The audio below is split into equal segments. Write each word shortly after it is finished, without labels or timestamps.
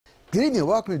Good evening.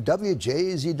 Welcome to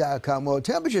WJZ.com. Well,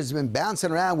 temperatures have been bouncing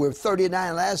around. We're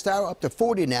 39 last hour, up to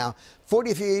 40 now.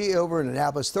 43 over in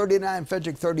Annapolis, 39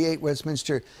 Frederick, 38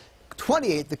 Westminster,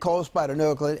 28 the cold spot in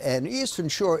Oakland, and Eastern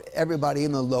Shore, everybody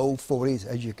in the low 40s,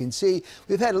 as you can see.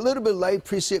 We've had a little bit of light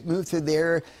precip move through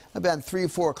there about 3 or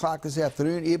 4 o'clock this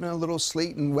afternoon. Even a little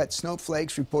sleet and wet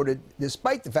snowflakes reported,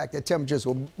 despite the fact that temperatures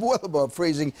were well above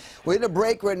freezing. We're in a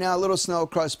break right now, a little snow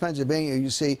across Pennsylvania, you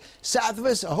see. South of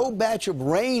us, a whole batch of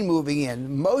rain moving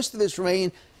in. Most of this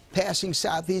rain passing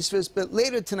southeast of us, but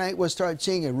later tonight we'll start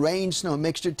seeing a rain-snow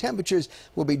mixture. Temperatures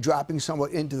will be dropping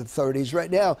somewhat into the 30s. Right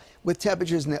now, with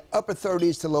temperatures in the upper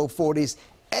 30s to low 40s,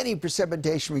 any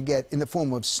precipitation we get in the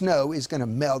form of snow is going to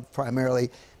melt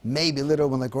primarily, maybe a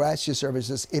little on the grassy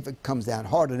surfaces if it comes down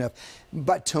hard enough.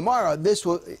 But tomorrow, this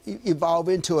will evolve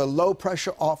into a low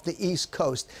pressure off the east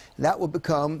coast. That will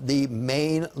become the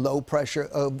main low pressure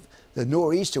of the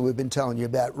nor'easter we've been telling you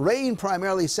about. Rain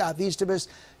primarily southeast of us,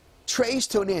 trace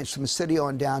to an inch from the city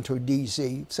on down to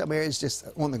D.C. Some areas just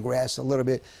on the grass a little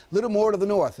bit. A little more to the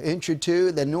north, inch or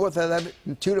two. Then north of that,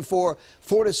 2 to 4,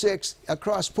 4 to 6.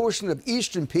 Across portion of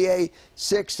eastern PA,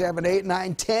 6, 7, 8,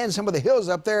 9, 10. Some of the hills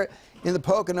up there in the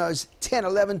Poconos, 10,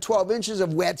 11, 12 inches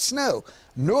of wet snow.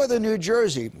 Northern New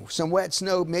Jersey, some wet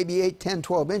snow, maybe 8, 10,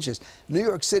 12 inches. New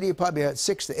York City, probably at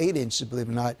 6 to 8 inches, believe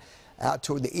it or not. Out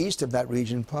toward the east of that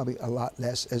region, probably a lot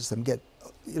less as them get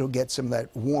some of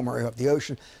that warmer air off the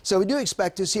ocean. So we do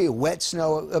expect to see a wet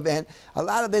snow event. A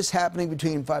lot of this happening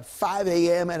between 5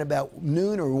 a.m. and about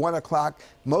noon or 1 o'clock.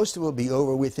 Most of it will be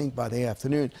over, we think, by the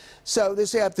afternoon. So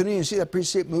this afternoon, you see that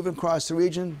precip moving across the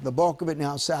region, the bulk of it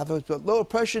now southwest, but low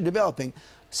pressure developing.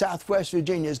 Southwest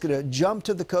Virginia is going to jump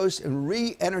to the coast and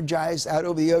re-energize out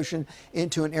over the ocean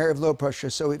into an area of low pressure.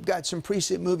 So we've got some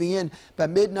precip moving in. By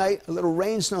midnight, a little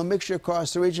rain-snow mixture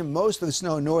across the region, most of the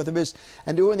snow north of us.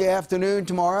 And during the afternoon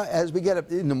tomorrow, as we get up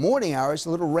in the morning hours, a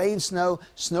little rain, snow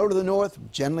to the north,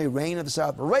 generally rain to the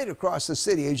south, right across the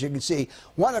city, as you can see.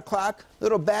 1 o'clock,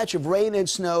 little batch of rain and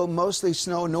snow, mostly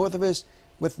snow north of us,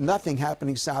 with nothing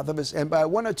happening south of us. And by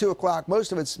 1 or 2 o'clock,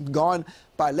 most of it's gone.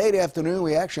 By late afternoon,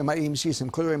 we actually might even see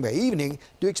some clearing. By evening,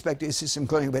 do expect to see some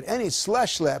clearing. But any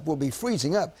slush left will be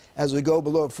freezing up as we go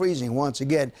below freezing once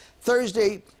again.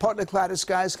 Thursday, partly clouded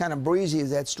skies, kind of breezy as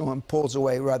that storm pulls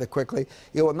away rather quickly.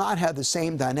 It will not have the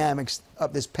same dynamics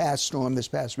of this past storm this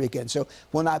past weekend. So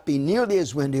will not be nearly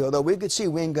as windy, although we could see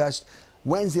wind gusts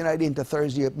Wednesday night into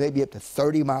Thursday, maybe up to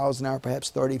 30 miles an hour,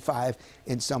 perhaps 35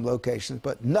 in some locations,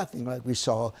 but nothing like we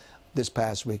saw this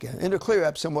past weekend. And it'll clear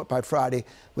up somewhat by Friday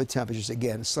with temperatures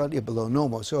again slightly below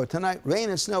normal. So tonight, rain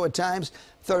and snow at times,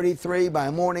 33 by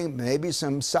morning, maybe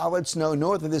some solid snow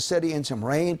north of the city and some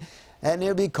rain. And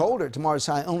it'll be colder. Tomorrow's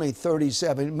high only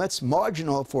 37. That's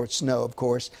marginal for snow, of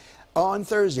course. On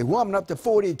Thursday, warming up to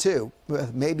 42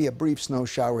 with maybe a brief snow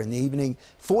shower in the evening.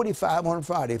 45 on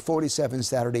Friday, 47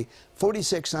 Saturday,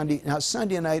 46 Sunday. Now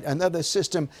Sunday night, another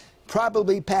system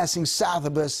probably passing south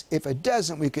of us. If it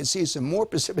doesn't, we could see some more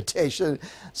precipitation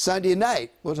Sunday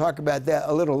night. We'll talk about that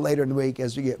a little later in the week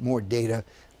as we get more data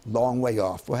long way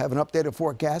off. We'll have an updated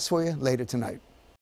forecast for you later tonight.